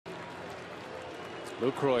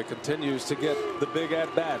Lucroy continues to get the big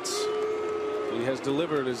at-bats. He has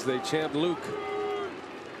delivered as they chant Luke.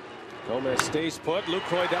 Gomez stays put.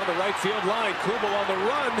 Lucroy down the right field line. Kubel on the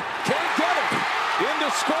run. Can't get it. In to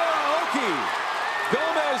score Aoki.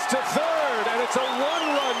 Gomez to third, and it's a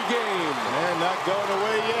one-run game. They're not going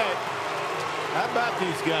away yet. How about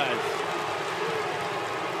these guys?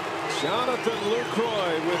 Jonathan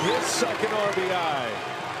Lucroy with his second RBI.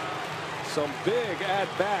 Some big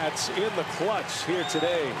at-bats in the clutch here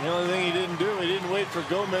today. The only thing he didn't do, he didn't wait for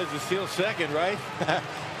Gomez to steal second, right?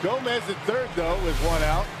 Gomez at third, though, with one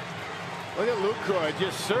out. Look at Lucroy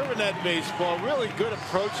just serving that baseball. Really good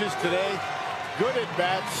approaches today. Good at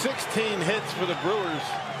bat. 16 hits for the Brewers.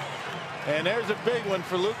 And there's a big one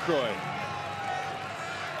for Lucroy.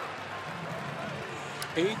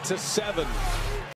 8-7.